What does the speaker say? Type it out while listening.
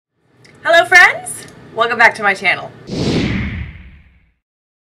welcome back to my channel.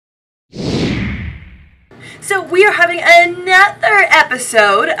 So we are having another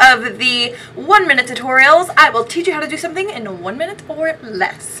episode of the 1-minute tutorials. I will teach you how to do something in 1 minute or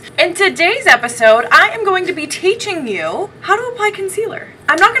less. In today's episode, I am going to be teaching you how to apply concealer.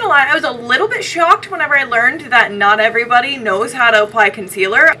 I'm not gonna lie, I was a little bit shocked whenever I learned that not everybody knows how to apply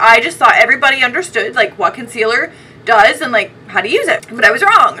concealer. I just thought everybody understood like what concealer does and like how to use it, but I was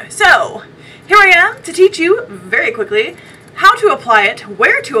wrong. So here I am to teach you very quickly how to apply it,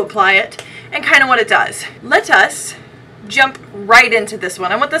 where to apply it, and kind of what it does. Let us jump right into this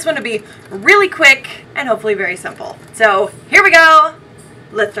one. I want this one to be really quick and hopefully very simple. So here we go.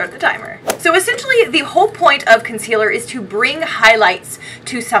 Let's start the timer. So essentially the whole point of concealer is to bring highlights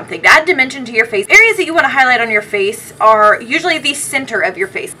to something, to add dimension to your face. Areas that you want to highlight on your face are usually the center of your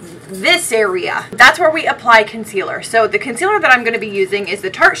face. This area, that's where we apply concealer. So the concealer that I'm going to be using is the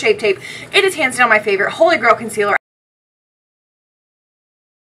Tarte Shape Tape. It is hands down my favorite Holy Grail concealer.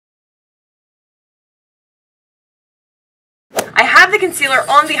 I have the concealer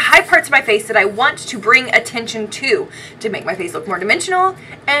on the high parts of my face that I want to bring attention to make my face look more dimensional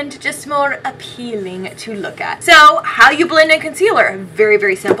and just more appealing to look at. So how you blend in concealer? Very,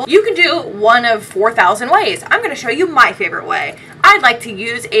 very simple. You can do one of 4,000 ways. I'm going to show you my favorite way. I'd like to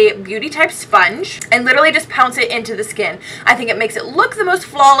use a beauty type sponge and literally just pounce it into the skin. I think it makes it look the most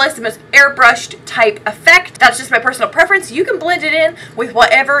flawless, the most airbrushed type effect. That's just my personal preference. You can blend it in with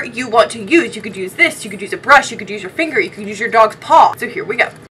whatever you want to use. You could use this, you could use a brush, you could use your finger, you could use your dog's paw. So here we go.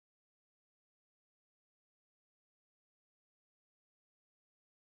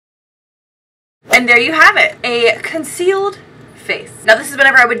 And there you have it, a concealed face. Now this is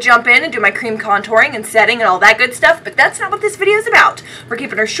whenever I would jump in and do my cream contouring and setting and all that good stuff, but that's not what this video is about. We're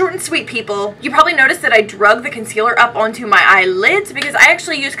keeping her short and sweet, people. You probably noticed that I drug the concealer up onto my eyelids because I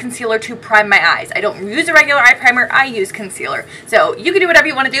actually use concealer to prime my eyes. I don't use a regular eye primer, I use concealer. So you can do whatever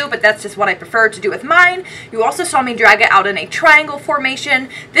you want to do, but that's just what I prefer to do with mine. You also saw me drag it out in a triangle formation.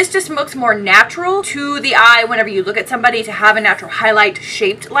 This just looks more natural to the eye whenever you look at somebody, to have a natural highlight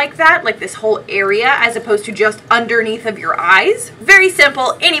shaped like that, like this whole area, as opposed to just underneath of your eyes. Very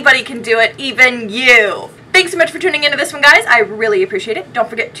simple, anybody can do it, even you. Thanks so much for tuning into this one, guys. I really appreciate it. Don't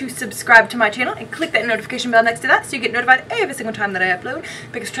forget to subscribe to my channel and click that notification bell next to that so you get notified every single time that I upload,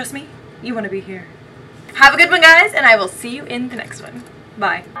 because trust me, you want to be here. Have a good one, guys, and I will see you in the next one.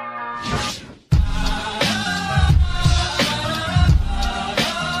 Bye.